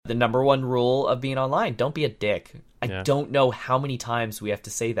the number one rule of being online. Don't be a dick. I don't know how many times we have to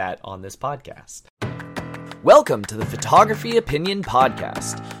say that on this podcast. Welcome to the Photography Opinion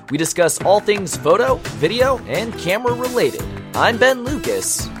Podcast. We discuss all things photo, video, and camera related. I'm Ben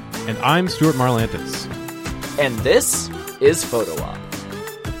Lucas. And I'm Stuart Marlantis. And this is Photo Op.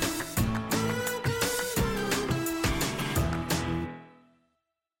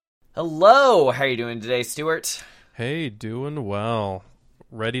 Hello, how are you doing today, Stuart? Hey, doing well.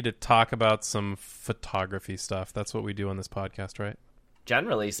 Ready to talk about some photography stuff. That's what we do on this podcast, right?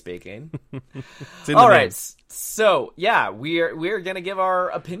 Generally speaking. All right. So, yeah, we're going to give our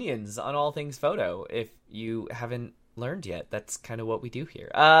opinions on all things photo. If you haven't learned yet, that's kind of what we do here.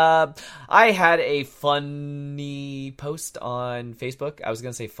 I had a funny post on Facebook. I was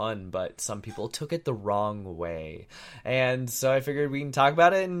going to say fun, but some people took it the wrong way. And so I figured we can talk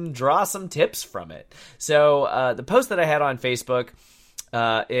about it and draw some tips from it. So the post that I had on Facebook,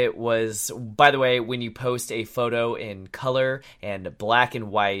 it was, by the way, when you post a photo in color and black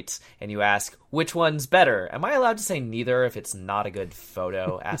and white and you ask which one's better, am I allowed to say neither if it's not a good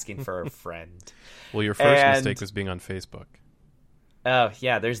photo? Asking for a friend. Well, your first mistake was being on Facebook. Oh,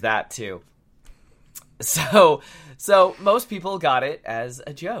 yeah, there's that too. So most people got it as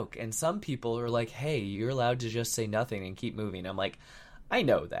a joke, and some people are like, hey, you're allowed to just say nothing and keep moving. I'm like, I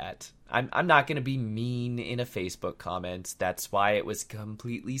know that. I'm not going to be mean in a Facebook comment. That's why it was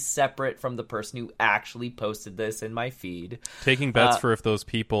completely separate from the person who actually posted this in my feed. Taking bets for if those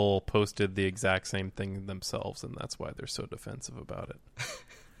people posted the exact same thing themselves, and that's why they're so defensive about it.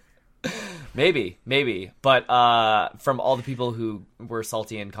 Maybe, but from all the people who were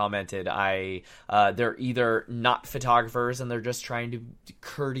salty and commented, they're either not photographers and they're just trying to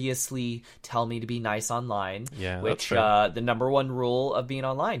courteously tell me to be nice online. Yeah, which that's the number one rule of being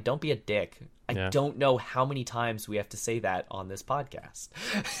online: don't be a dick. I don't know how many times we have to say that on this podcast.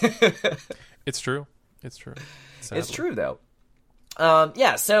 It's true. Sadly. It's true though.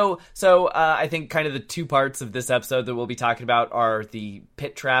 So I think kind of the two parts of this episode that we'll be talking about are the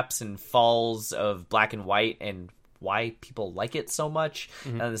pit traps and falls of black and white and why people like it so much.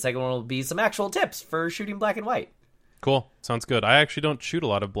 Mm-hmm. And the second one will be some actual tips for shooting black and white. Cool. Sounds good. I actually don't shoot a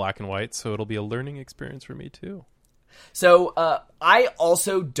lot of black and white, so it'll be a learning experience for me too. So I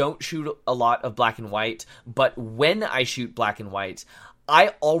also don't shoot a lot of black and white, but when I shoot black and white, I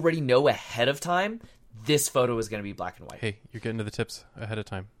already know ahead of time this photo is going to be black and white. Hey, you're getting to the tips ahead of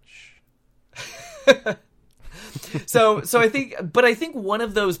time. Shh. So I think one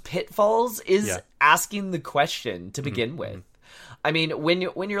of those pitfalls is asking the question to begin with. I mean, when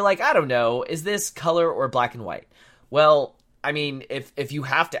you're like, I don't know, is this color or black and white? Well, I mean, if you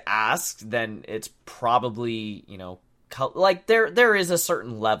have to ask, then it's probably, like there is a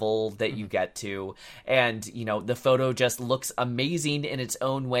certain level that you get to, and the photo just looks amazing in its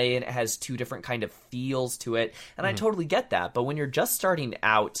own way, and it has two different kind of feels to it, and I totally get that. But when you're just starting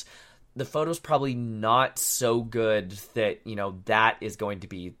out, the photo's probably not so good that that is going to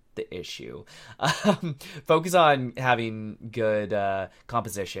be the issue. Focus on having good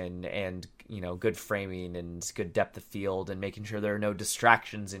composition and good framing and good depth of field, and making sure there are no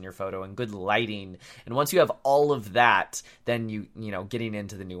distractions in your photo, and good lighting. And once you have all of that, then you getting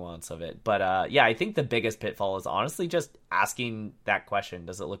into the nuance of it. But I think the biggest pitfall is honestly just asking that question: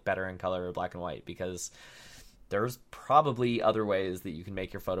 does it look better in color or black and white? Because there's probably other ways that you can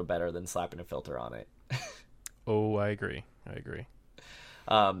make your photo better than slapping a filter on it. Oh, I agree.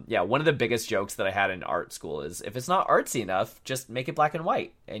 One of the biggest jokes that I had in art school is, if it's not artsy enough, just make it black and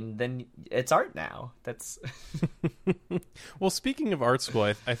white, and then it's art now. That's Well, speaking of art school,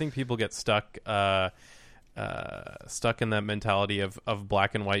 I think people get stuck in that mentality of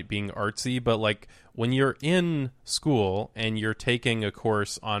black and white being artsy. But like when you're in school and you're taking a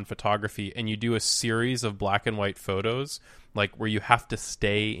course on photography and you do a series of black and white photos, like where you have to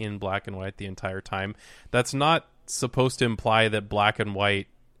stay in black and white the entire time, that's not supposed to imply that black and white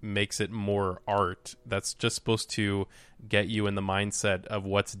makes it more art. That's just supposed to get you in the mindset of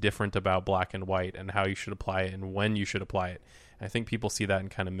what's different about black and white and how you should apply it and when you should apply it. And I think people see that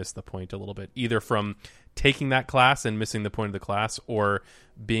and kind of miss the point a little bit, either from taking that class and missing the point of the class, or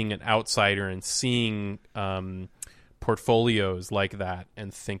being an outsider and seeing portfolios like that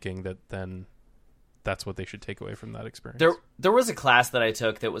and thinking that then that's what they should take away from that experience. There was a class that I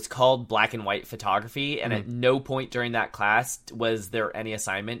took that was called Black and White Photography, and at no point during that class was there any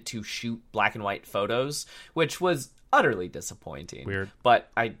assignment to shoot black and white photos, which was utterly disappointing. Weird.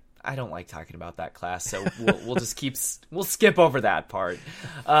 But I don't like talking about that class, so we'll just we'll skip over that part.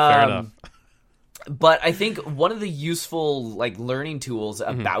 Fair enough. But I think one of the useful like learning tools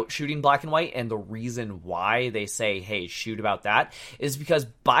about shooting black and white, and the reason why they say, hey, shoot about that, is because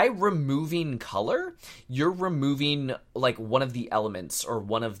by removing color, you're removing like one of the elements or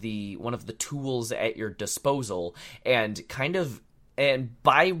one of the tools at your disposal, and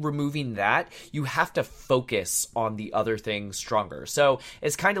by removing that, you have to focus on the other thing stronger. So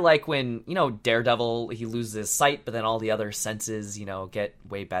it's kind of like when, Daredevil, he loses his sight, but then all the other senses, get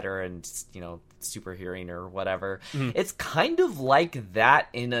way better and, super hearing or whatever. It's kind of like that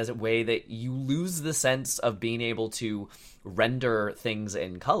in a way that you lose the sense of being able to render things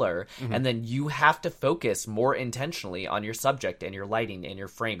in color, and then you have to focus more intentionally on your subject and your lighting and your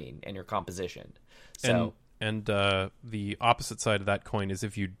framing and your composition. So... And the opposite side of that coin is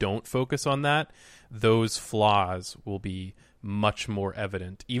if you don't focus on that, those flaws will be much more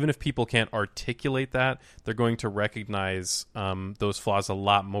evident. Even if people can't articulate that, they're going to recognize those flaws a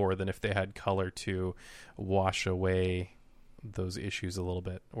lot more than if they had color to wash away those issues a little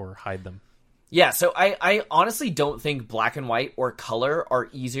bit or hide them. Yeah, so I honestly don't think black and white or color are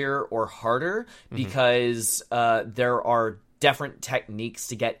easier or harder because there are different techniques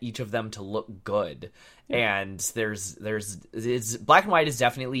to get each of them to look good. And it's black and white is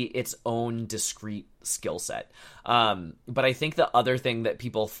definitely its own discrete skill set. But I think the other thing that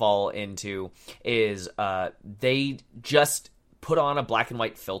people fall into is they just put on a black and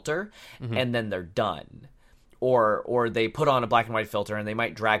white filter and then they're done. Or they put on a black and white filter and they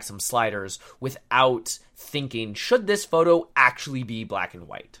might drag some sliders without thinking, should this photo actually be black and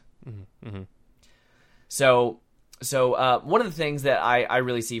white? So one of the things that I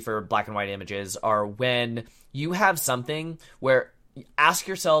really see for black and white images are when you have something where ask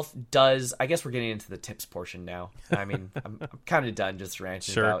yourself, I guess we're getting into the tips portion now. I mean, I'm kind of done just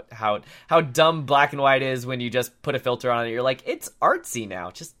ranting about how dumb black and white is when you just put a filter on it. You're like, it's artsy now.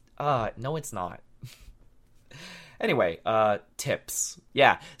 Just, no, it's not. Anyway, tips.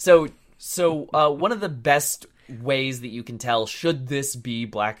 Yeah. So one of the best ways that you can tell, should this be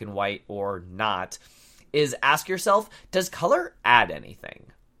black and white or not, is ask yourself, does color add anything?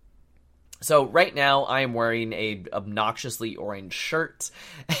 So right now I am wearing a obnoxiously orange shirt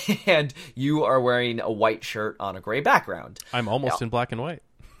and you are wearing a white shirt on a gray background. I'm almost in black and white.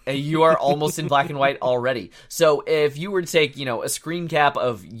 You are almost in black and white already. So if you were to take, a screen cap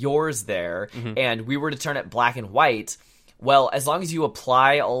of yours there and we were to turn it black and white, well, as long as you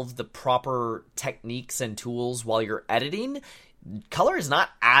apply all of the proper techniques and tools while you're editing, color is not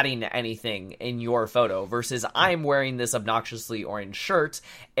adding anything in your photo versus I'm wearing this obnoxiously orange shirt.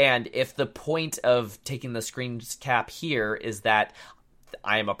 And if the point of taking the screen cap here is that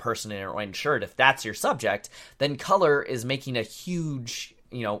I am a person in an orange shirt, if that's your subject, then color is making a huge,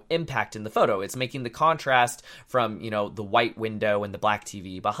 impact in the photo. It's making the contrast from, the white window and the black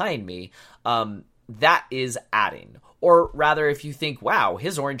TV behind me. That is adding. Or rather, if you think, wow,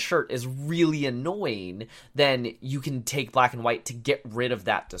 his orange shirt is really annoying, then you can take black and white to get rid of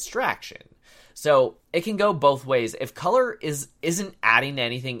that distraction. So it can go both ways. If color isn't adding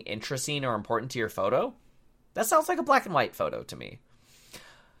anything interesting or important to your photo, that sounds like a black and white photo to me.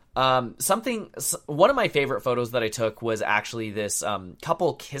 One of my favorite photos that I took was actually this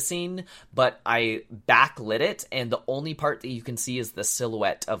couple kissing, but I backlit it, and the only part that you can see is the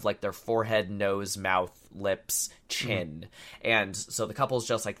silhouette of like their forehead, nose, mouth, lips, chin. And so the couple's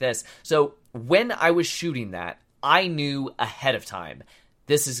just like this. So when I was shooting that, I knew ahead of time,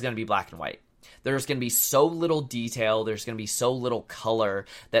 this is going to be black and white. There's going to be so little detail, there's going to be so little color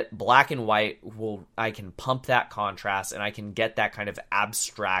that black and white I can pump that contrast and I can get that kind of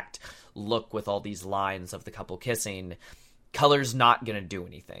abstract look with all these lines of the couple kissing. Color's not going to do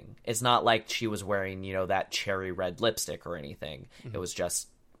anything. It's not like she was wearing, that cherry red lipstick or anything. It was just,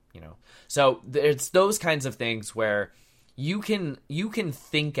 So it's those kinds of things where you can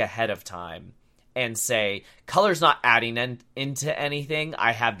think ahead of time and say, color's not adding into anything.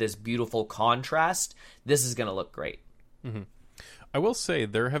 I have this beautiful contrast. This is going to look great. I will say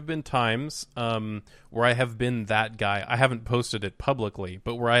there have been times where I have been that guy. I haven't posted it publicly,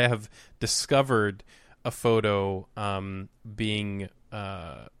 but where I have discovered a photo being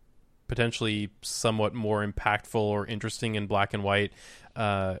potentially somewhat more impactful or interesting in black and white,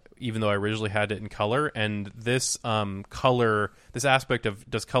 even though I originally had it in color. And this this aspect of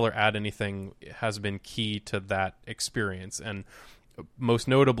does color add anything has been key to that experience, and most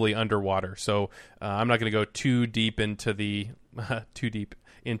notably underwater. So I'm not going to go too deep into the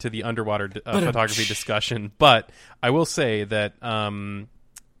underwater photography discussion, but I will say that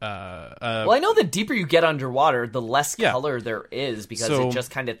well, I know the deeper you get underwater, the less color there is, because it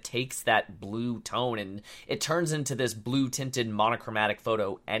just kind of takes that blue tone and it turns into this blue tinted monochromatic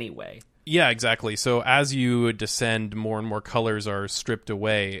photo anyway. Yeah, exactly. So as you descend, more and more colors are stripped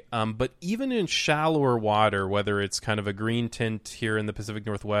away. But even in shallower water, whether it's kind of a green tint here in the Pacific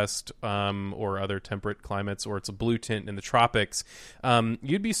Northwest or other temperate climates, or it's a blue tint in the tropics,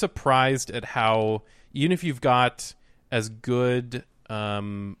 you'd be surprised at how, even if you've got as good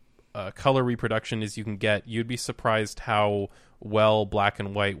color reproduction as you can get, you'd be surprised how well black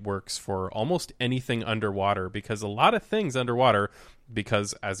and white works for almost anything underwater, because a lot of things underwater,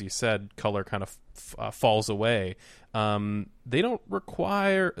 because as you said, color kind of falls away, they don't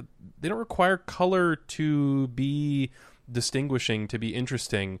require color to be distinguishing, to be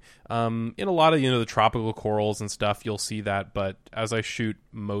interesting. In a lot of the tropical corals and stuff, you'll see that, but as I shoot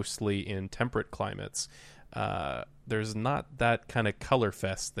mostly in temperate climates, there's not that kind of color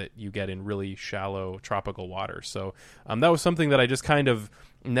fest that you get in really shallow tropical water. So that was something that I just kind of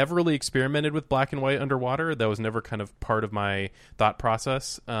never really experimented with black and white underwater. That was never kind of part of my thought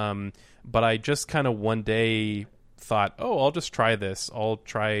process. But I just kind of one day thought, I'll just try this. I'll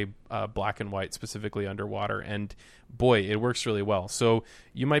try black and white specifically underwater. And boy, it works really well. So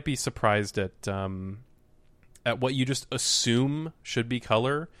you might be surprised at what you just assume should be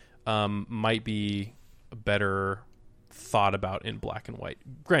color might be better thought about in black and white.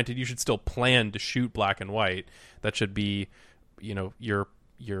 Granted, you should still plan to shoot black and white. That should be, your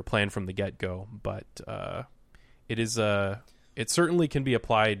plan from the get-go. But it certainly can be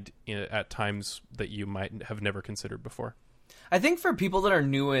applied at times that you might have never considered before. I think for people that are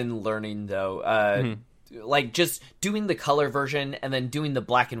new in learning, though, like just doing the color version and then doing the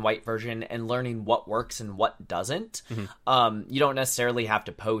black and white version and learning what works and what doesn't, you don't necessarily have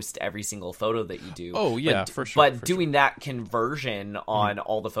to post every single photo that you do. Oh, yeah, for sure. But doing that conversion on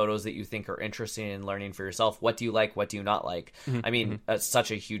all the photos that you think are interesting in learning for yourself, what do you like, what do you not like? I mean,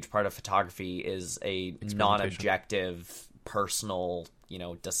 such a huge part of photography is a non-objective, personal,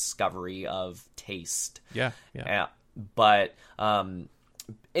 discovery of taste. Yeah. But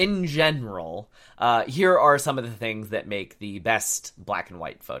in general, here are some of the things that make the best black and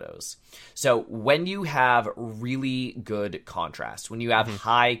white photos. So when you have really good contrast, when you have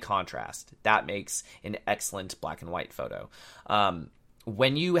high contrast, that makes an excellent black and white photo.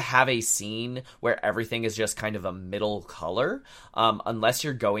 When you have a scene where everything is just kind of a middle color, unless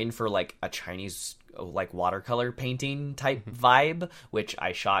you're going for like a Chinese watercolor painting type vibe, which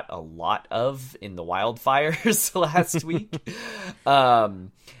I shot a lot of in the wildfires last week.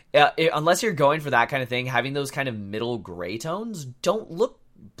 Unless you're going for that kind of thing, having those kind of middle gray tones don't look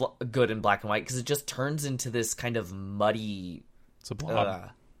good in black and white, because it just turns into this kind of muddy... It's a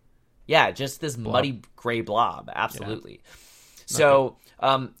blob. Just this muddy gray blob. Absolutely. Yeah. So,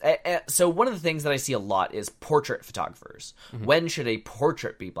 so one of the things that I see a lot is portrait photographers. When should a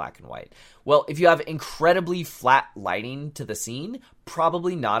portrait be black and white? Well, if you have incredibly flat lighting to the scene,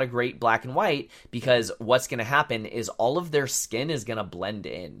 probably not a great black and white, because what's going to happen is all of their skin is going to blend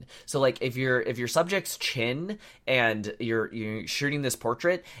in. So like if your subject's chin and you're shooting this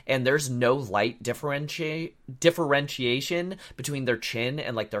portrait and there's no light differentiation between their chin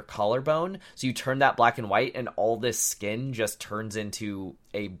and like their collarbone, so you turn that black and white and all this skin just turns into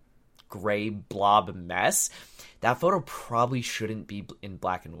a gray blob mess, that photo probably shouldn't be in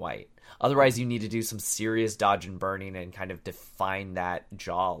black and white. Otherwise, you need to do some serious dodge and burning and kind of define that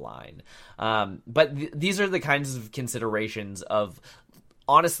jawline. But these are the kinds of considerations of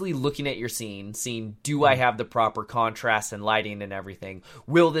honestly looking at your scene, seeing, do I have the proper contrast and lighting and everything?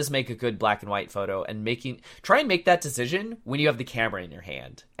 Will this make a good black and white photo? And try and make that decision when you have the camera in your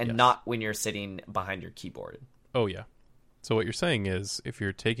hand and not when you're sitting behind your keyboard. Oh, yeah. So what you're saying is, if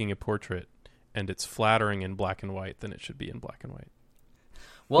you're taking a portrait and it's flattering in black and white, then it should be in black and white.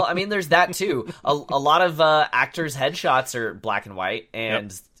 Well, I mean, there's that too. A lot of actors' headshots are black and white,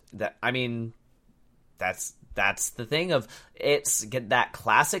 and that's the thing of it's get that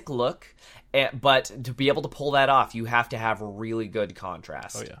classic look, but to be able to pull that off, you have to have really good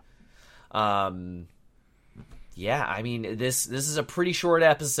contrast. Oh yeah. Yeah, I mean, this is a pretty short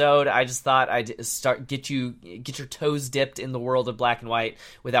episode. I just thought I'd get your toes dipped in the world of black and white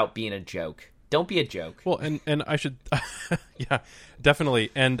without being a joke. Don't be a joke. Well, and I should, yeah,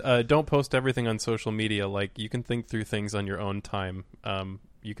 definitely. And don't post everything on social media. Like, you can think through things on your own time.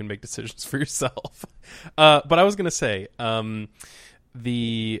 You can make decisions for yourself. But I was going to say,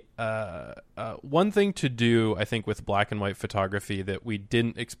 the one thing to do, I think, with black and white photography that we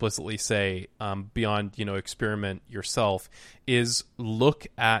didn't explicitly say beyond, experiment yourself, is look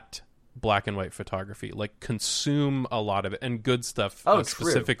at black and white photography, like consume a lot of it, and good stuff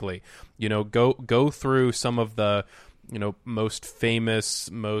specifically. Go through some of the most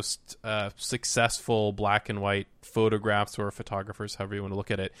famous, most successful black and white photographs or photographers, however you want to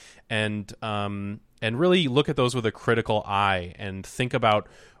look at it, and really look at those with a critical eye and think about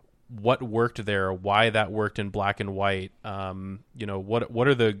what worked there, why that worked in black and white. What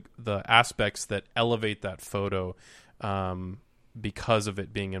are the aspects that elevate that photo because of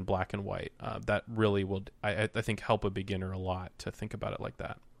it being in black and white. That really will, I think, help a beginner a lot to think about it like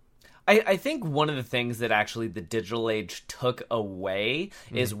that. I think one of the things that actually the digital age took away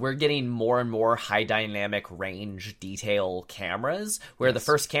is we're getting more and more high dynamic range detail cameras, where the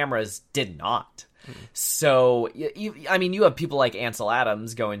first cameras did not. So, you have people like Ansel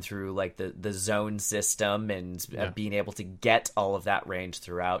Adams going through like the zone system and being able to get all of that range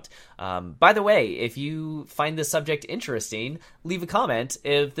throughout. By the way, if you find this subject interesting, leave a comment.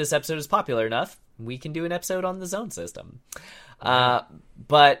 If this episode is popular enough, we can do an episode on the zone system. But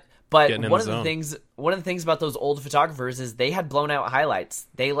one of the things about those old photographers is they had blown out highlights.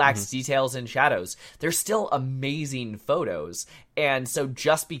 They lacked details and shadows. They're still amazing photos. And so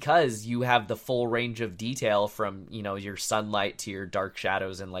just because you have the full range of detail from, your sunlight to your dark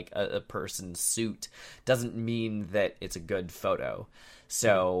shadows and like a person's suit doesn't mean that it's a good photo.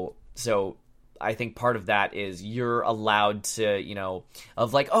 So I think part of that is you're allowed to,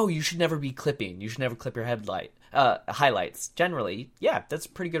 of like, oh, you should never be clipping. You should never clip your highlights. Generally, that's a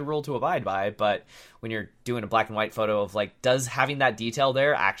pretty good rule to abide by. But when you're doing a black and white photo of like, does having that detail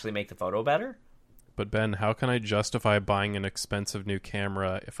there actually make the photo better? But Ben, how can I justify buying an expensive new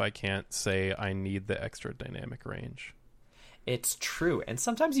camera if I can't say I need the extra dynamic range? It's true. And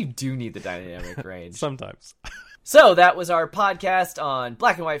sometimes you do need the dynamic range. Sometimes. So that was our podcast on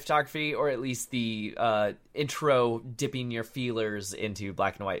black and white photography, or at least the intro dipping your feelers into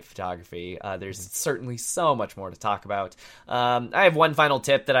black and white photography. There's certainly so much more to talk about. I have one final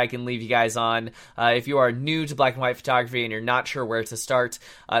tip that I can leave you guys on. If you are new to black and white photography and you're not sure where to start,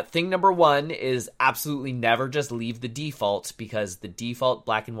 thing number one is absolutely never just leave the default, because the default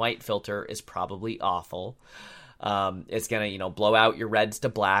black and white filter is probably awful. It's going to, blow out your reds to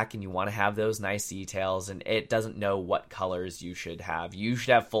black, and you want to have those nice details, and it doesn't know what colors you should have. You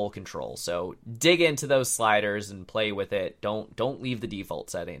should have full control. So dig into those sliders and play with it. Don't leave the default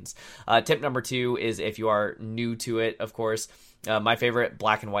settings. Tip number two is, if you are new to it, of course, my favorite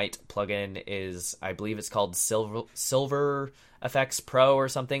black and white plugin is, I believe it's called Silver FX Pro or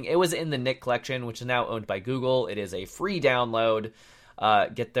something. It was in the Nik collection, which is now owned by Google. It is a free download.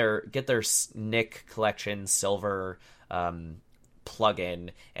 Get their Nik collection Silver plugin,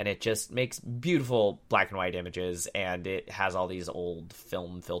 and it just makes beautiful black and white images, and it has all these old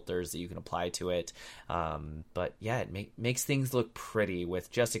film filters that you can apply to it. But yeah, it makes things look pretty with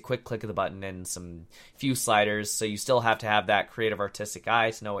just a quick click of the button and some few sliders. So you still have to have that creative artistic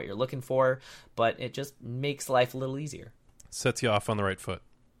eye to know what you're looking for, but it just makes life a little easier. Sets you off on the right foot.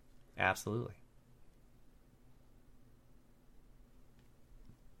 Absolutely.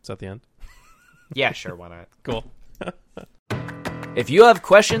 Is that the end? Yeah, sure, why not? Cool. If you have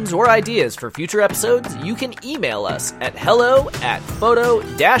questions or ideas for future episodes, you can email us at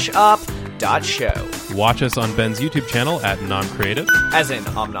hello@photo-op.show. Watch us on Ben's YouTube channel at NomCreative. As in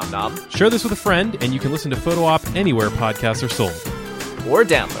Om Nom Nom. Share this with a friend, and you can listen to Photo Op anywhere podcasts are sold. Or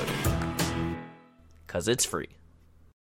download it. 'Cause it's free.